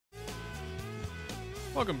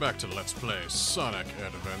Welcome back to Let's Play Sonic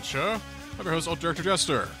Adventure. I'm your host, Alt Director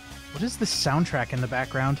Jester. What is the soundtrack in the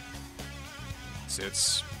background?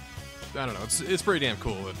 It's I don't know, it's pretty damn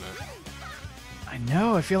cool, isn't it? I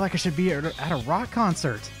know, I feel like I should be at a rock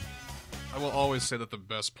concert. I will always say that the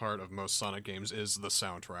best part of most Sonic games is the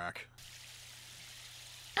soundtrack.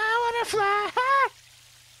 I wanna fly high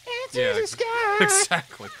into the sky.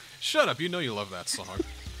 Exactly. Shut up, you know you love that song.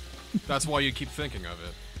 That's why you keep thinking of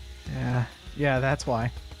it. Yeah, that's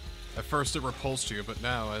why. At first it repulsed you, but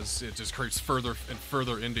now as it just creeps further and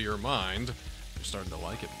further into your mind, you're starting to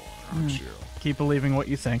like it more, aren't you? Keep believing what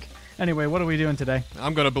you think. Anyway, what are we doing today?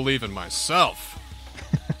 I'm gonna believe in myself.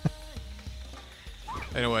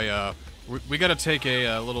 Anyway, we gotta take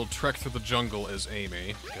a little trek through the jungle as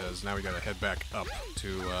Amy, because now we gotta head back up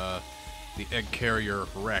to the egg carrier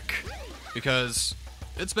wreck. Because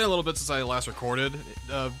it's been a little bit since I last recorded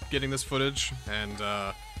getting this footage, and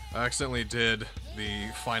I accidentally did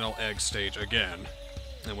the final egg stage again,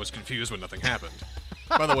 and was confused when nothing happened.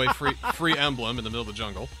 By the way, free emblem in the middle of the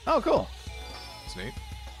jungle. Oh, cool. It's neat.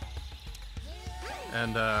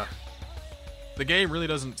 And the game really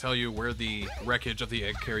doesn't tell you where the wreckage of the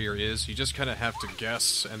egg carrier is. You just kind of have to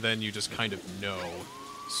guess, and then you just kind of know.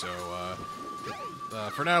 So,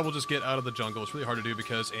 for now, we'll just get out of the jungle. It's really hard to do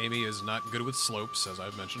because Amy is not good with slopes, as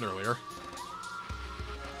I've mentioned earlier.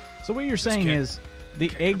 So what you're saying is the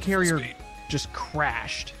egg carrier just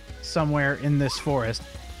crashed somewhere in this forest,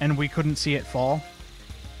 and we couldn't see it fall?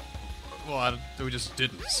 Well, we just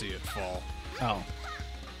didn't see it fall. Oh.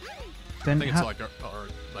 Then I think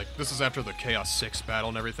it's like this is after the Chaos 6 battle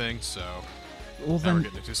and everything, so well, now we're then,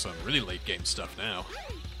 getting into some really late game stuff now.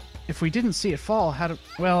 if we didn't see it fall, how do...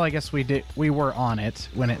 Well, I guess we did. We were on it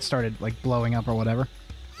when it started, like, blowing up or whatever.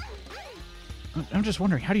 I'm just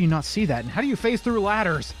wondering, how do you not see that? And how do you phase through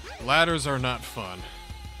ladders? Ladders are not fun.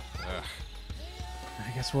 Ugh.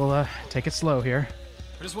 I guess we'll take it slow here.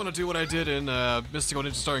 I just want to do what I did in Mystical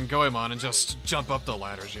Ninja Star and Goemon and just jump up the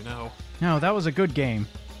ladders, you know? No, that was a good game.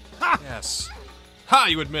 Ha! Yes. Ha!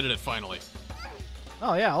 You admitted it finally.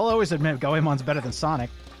 Oh yeah, I'll always admit Goemon's better than Sonic.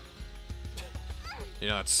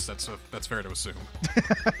 Yeah, that's fair to assume.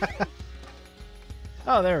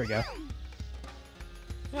 Oh, there we go.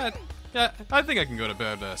 Yeah, I think I can go to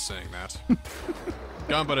bed saying that.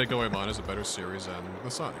 Ganbare Goemon is a better series than the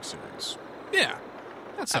Sonic series. Yeah,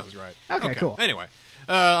 that sounds right. Okay, cool. Anyway,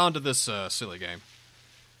 on to this silly game.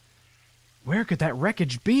 Where could that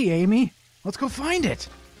wreckage be, Amy? Let's go find it.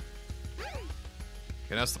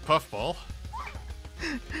 And that's the puffball.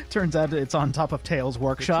 Turns out it's on top of Tails'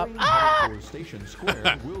 workshop. The train for Station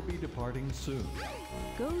Square will be departing soon.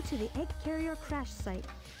 Go to the egg carrier crash site.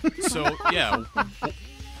 So, yeah,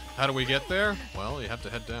 how do we get there? Well, you have to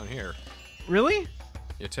head down here. Really?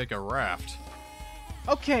 You take a raft.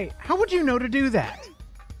 Okay, how would you know to do that?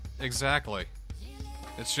 Exactly.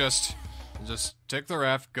 It's just take the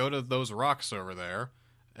raft, go to those rocks over there,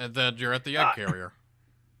 and then you're at the egg carrier.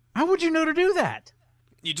 How would you know to do that?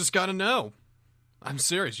 You just gotta know. I'm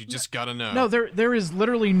serious, you just gotta know. No, there is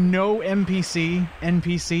literally no NPC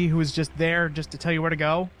who is just there just to tell you where to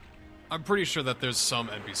go. I'm pretty sure that there's some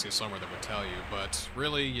NPC somewhere that would tell you, but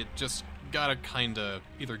really, you just gotta kinda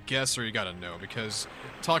either guess or you gotta know, because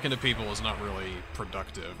talking to people is not really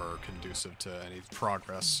productive or conducive to any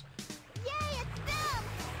progress. Yay, it's them!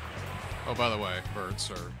 Oh, by the way,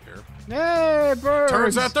 birds are here. Hey, birds!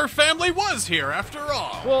 Turns out their family was here after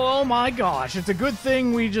all! Well, oh my gosh, it's a good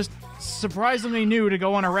thing we just surprisingly knew to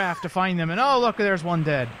go on a raft to find them, and oh, look, there's one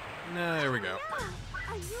dead. There we go. Are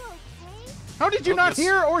you okay? How did you Oh, not yes.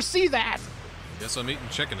 hear or see that? Guess I'm eating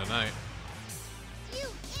chicken tonight. You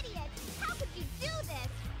idiot! How could you do this?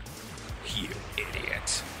 You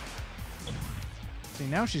idiot. See,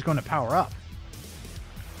 now she's going to power up.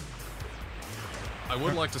 I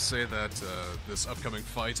would like to say that this upcoming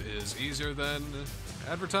fight is easier than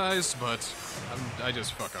advertised, but I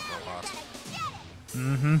just fuck up a lot.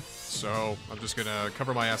 Mm-hmm. So I'm just gonna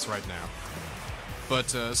cover my ass right now.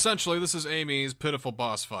 But essentially, this is Amy's pitiful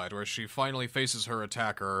boss fight, where she finally faces her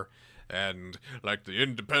attacker, and, like the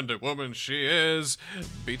independent woman she is,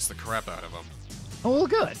 beats the crap out of him. Oh, well,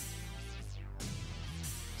 good.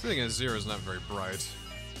 The thing is, Zero's not very bright.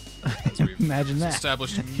 As we've Imagine that.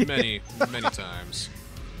 established many times.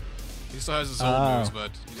 He still has his old moves,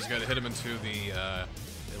 but you just gotta hit him into the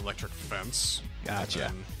electric fence. Gotcha.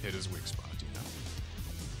 And then hit his weak spot, you know.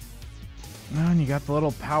 Oh, and you got the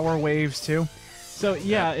little power waves, too. So,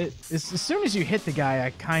 yeah, as soon as you hit the guy,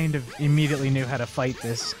 I kind of immediately knew how to fight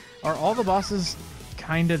this. Are all the bosses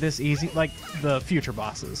kind of this easy? Like, the future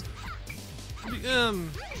bosses?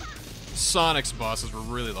 Sonic's bosses were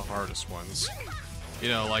really the hardest ones. You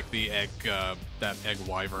know, like the egg, that egg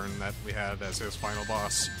wyvern that we had as his final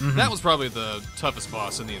boss. That was probably the toughest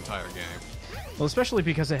boss in the entire game. Well, especially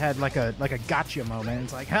because it had like a gotcha moment.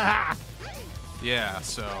 It's like, ha! Yeah,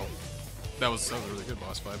 so that was a really good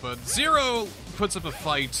boss fight. But Zero puts up a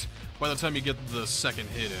fight by the time you get the second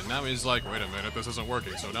hit in. Now he's like, wait a minute, this isn't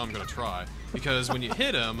working, so now I'm gonna try. Because when you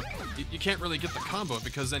hit him, you can't really get the combo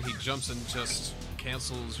because then he jumps and just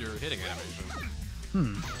cancels your hitting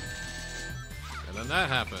animation. And then that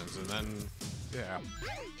happens, and then, yeah.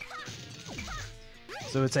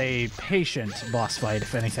 So it's a patient boss fight,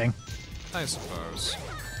 if anything. I suppose.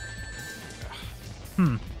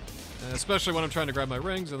 Especially when I'm trying to grab my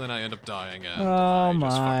rings, and then I end up dying. And Oh I just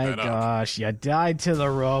fuck my that up. gosh, you died to the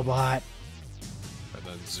robot. And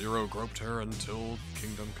then Zero groped her until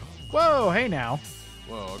Kingdom Come. Whoa, hey now.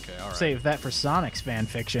 Whoa, okay, alright. Save that for Sonic's fan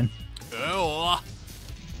fiction. Oh.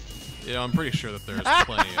 You know, I'm pretty sure that there's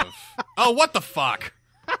plenty of... Oh, what the fuck?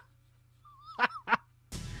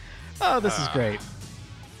 Oh, this is great.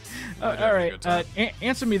 I did All have a right, good time.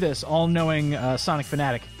 answer me this, all-knowing Sonic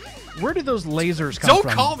fanatic. Where did those lasers come Don't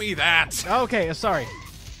from? call me that! Okay, sorry.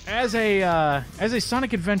 As a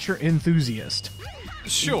Sonic Adventure enthusiast,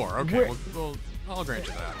 Sure, okay, Where- well, I'll grant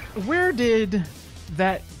you that. where did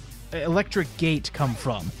that electric gate come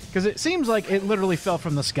from? Because it seems like it literally fell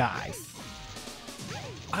from the sky.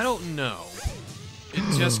 I don't know.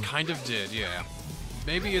 It just kind of did, yeah.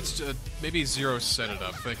 Maybe it's maybe Zero set it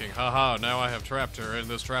up, thinking, haha, now I have trapped her in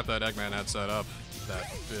this trap that Eggman had set up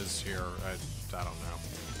that is here. I don't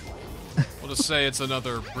know. We'll just say it's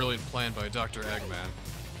another brilliant plan by Dr.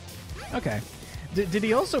 Eggman. Okay. Did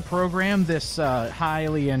he also program this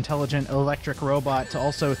highly intelligent electric robot to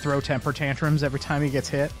also throw temper tantrums every time he gets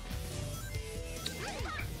hit?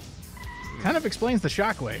 Kind of explains the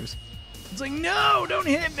shockwaves. It's like, no, don't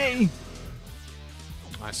hit me!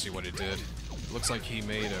 I see what he did. Looks like he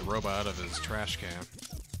made a robot out of his trash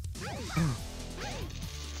can.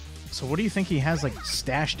 So what do you think he has, like,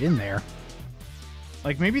 stashed in there?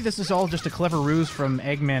 Like, maybe this is all just a clever ruse from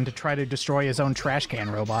Eggman to try to destroy his own trash can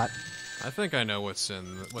robot. I think I know what's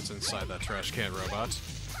inside that trash can robot.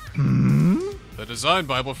 Hmm? The design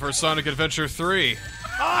Bible for Sonic Adventure 3.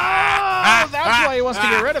 Oh, that's why he wants to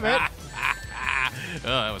get rid of it. Oh,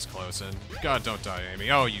 that was close. And God, don't die, Amy.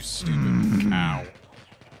 Oh, you stupid cow.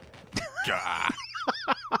 God.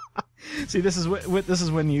 See, this is this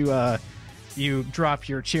is when you drop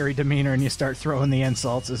your cheery demeanor and you start throwing the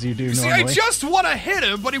insults as you do See, normally. I just want to hit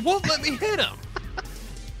him, but he won't let me hit him.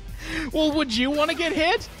 Well, would you want to get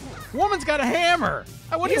hit? Woman's got a hammer.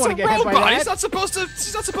 I wouldn't He's want a to get hit by robot. that.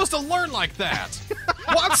 He's not supposed to learn like that.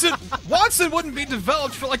 Watson wouldn't be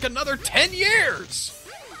developed for like another 10 years.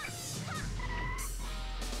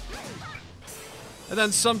 And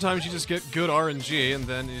then sometimes you just get good RNG, and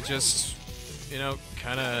then you just, you know,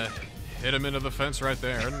 kind of hit him into the fence right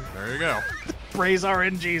there, and there you go. Praise our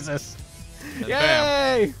in Jesus. And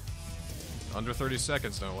bam. Yay! Under 30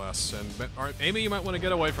 seconds, no less. And Amy, you might want to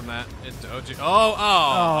get away from that.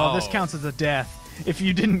 Oh, this counts as a death. If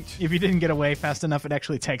you didn't get away fast enough, it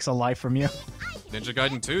actually takes a life from you. Ninja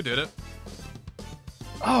Gaiden 2 did it.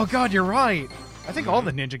 Oh God, you're right. I think all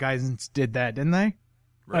the Ninja Gaidens did that, didn't they?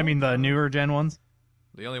 I mean, the newer gen ones.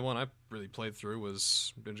 The only one I really played through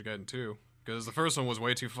was Ninja Gaiden 2. Because the first one was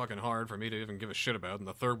way too fucking hard for me to even give a shit about, and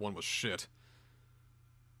the third one was shit.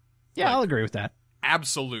 Yeah, Like- I'll agree with that.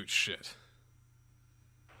 Absolute shit.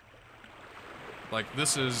 Like,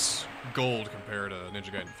 this is gold compared to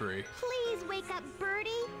Ninja Gaiden 3. Please wake up, Birdie.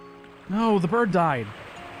 No, the bird died.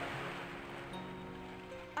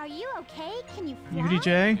 Are you okay? Can you fly?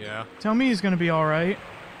 UDJ, Yeah. tell me he's gonna be all right.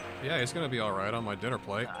 Yeah, he's gonna be alright on my dinner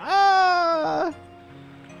plate. Ah!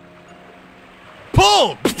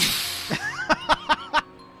 Pull!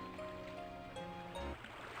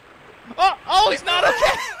 Oh, he's not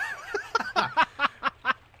okay.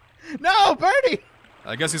 No, Birdie.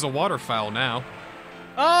 I guess he's a waterfowl now.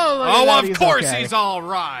 Oh, look at that, Of course okay. he's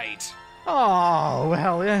alright! Oh,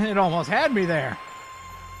 well, it almost had me there.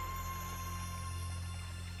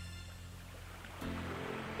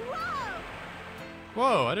 Whoa!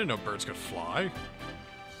 Whoa, I didn't know birds could fly.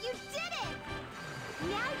 You did it!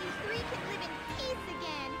 Now you three can live in peace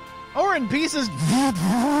again. Or in pieces.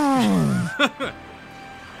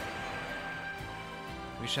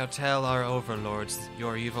 We shall tell our overlords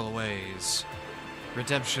your evil ways.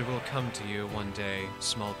 Redemption will come to you one day,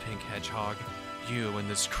 small pink hedgehog. You in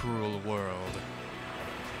this cruel world.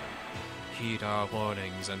 Heed our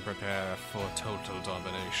warnings and prepare for total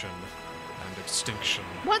domination and extinction.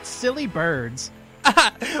 What silly birds.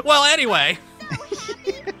 Well, anyway.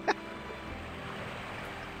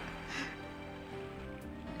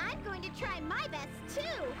 I'm going to try my best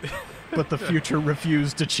but the future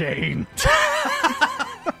refused to change. Just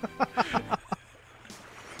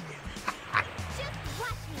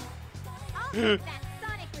watch me. I'll make that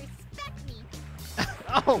Sonic respect me.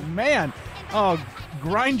 Oh, man. Oh,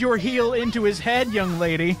 grind your heel into his head, young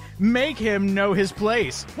lady. Make him know his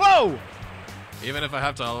place. Whoa! Even if I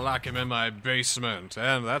have to lock him in my basement.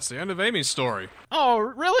 And that's the end of Amy's story. Oh,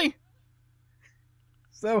 really?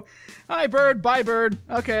 So, hi, bird, bye, bird.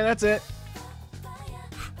 Okay, that's it.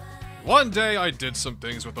 One day I did some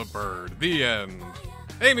things with a bird. The end.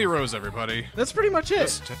 Amy Rose, everybody. That's pretty much it.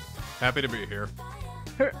 Just happy to be here.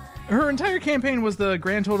 Her entire campaign was the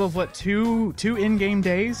grand total of, what, two in-game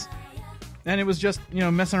days? And it was just,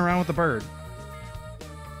 messing around with the bird.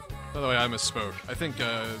 By the way, I misspoke. I think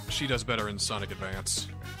she does better in Sonic Advance.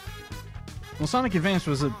 Well, Sonic Advance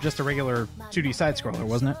was just a regular 2D side-scroller,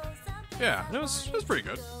 wasn't it? Yeah, it was pretty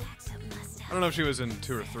good. I don't know if she was in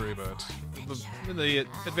 2 or 3, but in the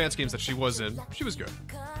advanced games that she was in, she was good.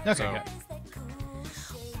 Okay, So- good.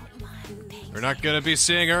 We're not gonna be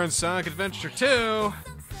seeing her in Sonic Adventure 2.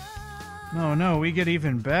 No, we get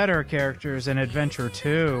even better characters in Adventure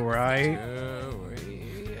 2, right? Do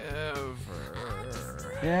we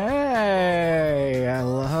ever? Yay! I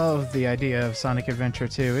love the idea of Sonic Adventure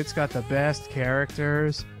 2. It's got the best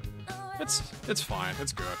characters. It's fine.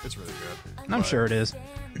 It's good. It's really good. I'm But, sure it is.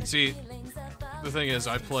 See, the thing is,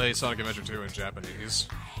 I play Sonic Adventure 2 in Japanese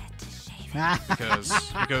because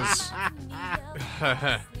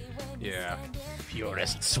yeah.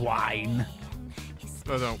 Purest swine.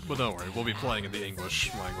 But don't worry, we'll be playing in the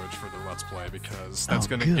English language for the Let's Play because that's Oh,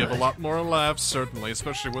 going to give a good. lot more laughs, certainly,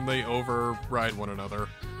 especially when they override one another.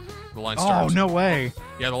 The lines Oh, start. no way.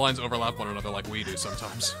 Yeah, the lines overlap one another like we do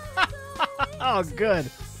sometimes. Oh, good.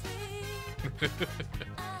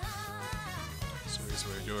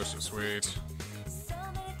 Sweet, you're so sweet.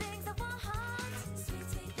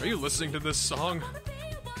 Are you listening to this song?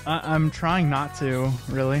 I'm trying not to,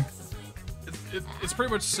 really. It's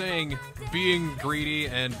pretty much saying being greedy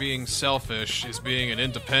and being selfish is being an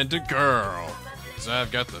independent girl. 'Cause I've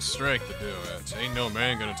got the strength to do it. Ain't no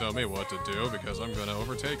man gonna tell me what to do because I'm gonna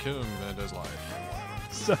overtake him and his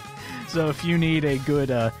life. So if you need a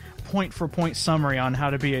good point-for-point summary on how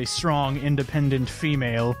to be a strong, independent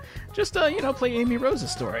female, just, play Amy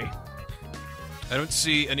Rose's story. I don't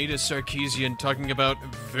see Anita Sarkeesian talking about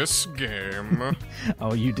this game.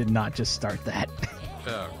 Oh, you did not just start that.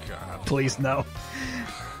 Oh, God. Please, no.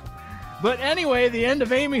 But anyway, the end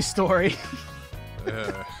of Amy's story.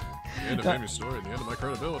 The end of Amy's story, the end of my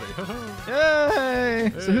credibility.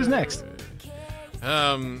 Yay! So who's next?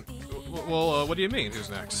 Well, what do you mean, who's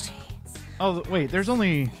next? Oh, wait, there's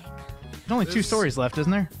only two This- stories left,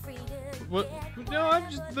 isn't there? What? No, I'm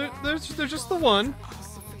just, there's just the one.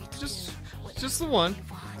 Just the one.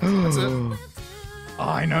 That's it. Oh,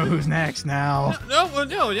 I know who's next now. No. You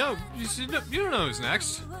don't know who's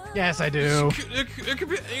next. Yes, I do. It could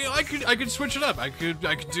be. I could switch it up. I could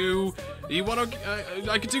do.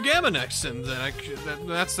 I could do Gamma next, and then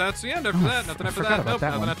that's the end. After that, nothing after forgot that. about Nope, that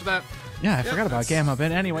nothing one. after that. Yeah, I forgot about Gamma,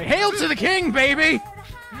 but anyway. Hail to the king, baby!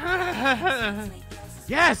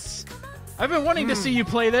 Yes! I've been wanting to see you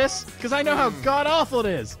play this, because I know how god-awful it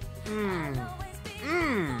is.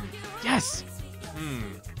 Yes!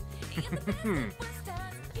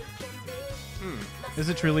 Is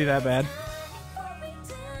it truly that bad?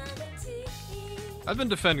 I've been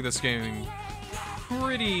defending this game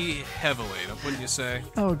pretty heavily, wouldn't you say?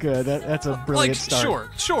 Oh, good. That's a brilliant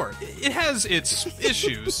start. Sure. It has its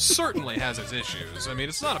issues. Certainly has its issues. I mean,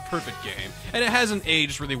 it's not a perfect game, and it hasn't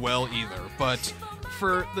aged really well either. But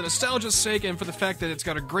for the nostalgia's sake, and for the fact that it's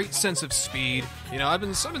got a great sense of speed, I've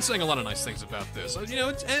been saying a lot of nice things about this. And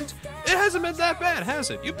it hasn't been that bad, has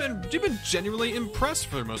it? You've been genuinely impressed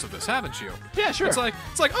for most of this, haven't you? Yeah, sure. It's like,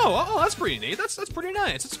 oh, that's pretty neat. That's pretty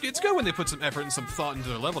nice. It's good when they put some effort and some thought into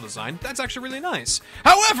their level design. That's actually really nice.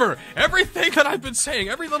 However, everything that I've been saying,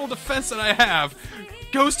 every little defense that I have,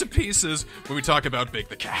 goes to pieces when we talk about Big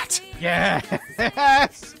the Cat. Yes!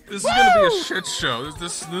 This is going to be a shit show.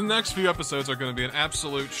 The next few episodes are going to be an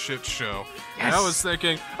absolute shit show. And I was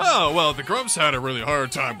thinking, oh, well, the Grumps had a really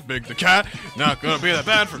hard time with Big the Cat. Not going to be that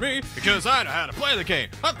bad for me because I know how to play the game.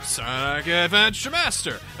 I'm Sonic Adventure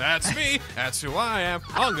Master. That's me. That's who I am.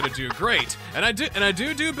 I'm going to do great. And I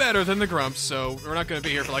do better than the Grumps, so we're not going to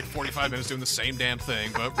be here for like 45 minutes doing the same damn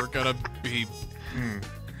thing, but we're going to be...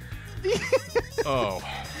 Oh.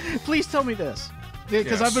 Please tell me this,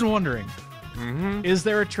 because Yes. I've been wondering. Is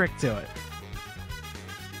there a trick to it?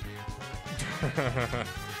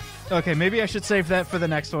 Okay, maybe I should save that for the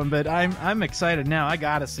next one, but I'm excited now. I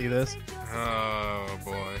gotta see this. Oh,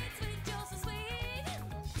 boy.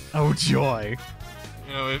 Oh, joy.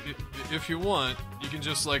 You know, if you want, you can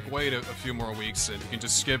just, like, wait a few more weeks and you can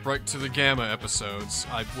just skip right to the Gamma episodes.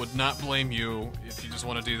 I would not blame you if you just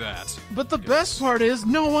want to do that. But the best part is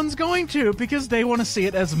no one's going to, because they want to see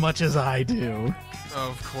it as much as I do.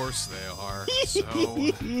 Of course they are.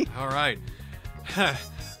 So, alright.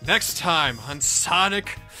 Next time on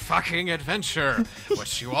Sonic Fucking Adventure,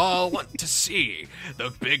 what you all want to see,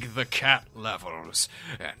 the Big the Cat levels.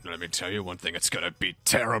 And let me tell you one thing, it's gonna be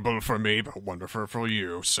terrible for me, but wonderful for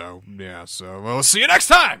you. So, yeah, so we'll see you next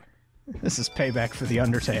time! This is payback for the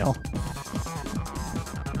Undertale.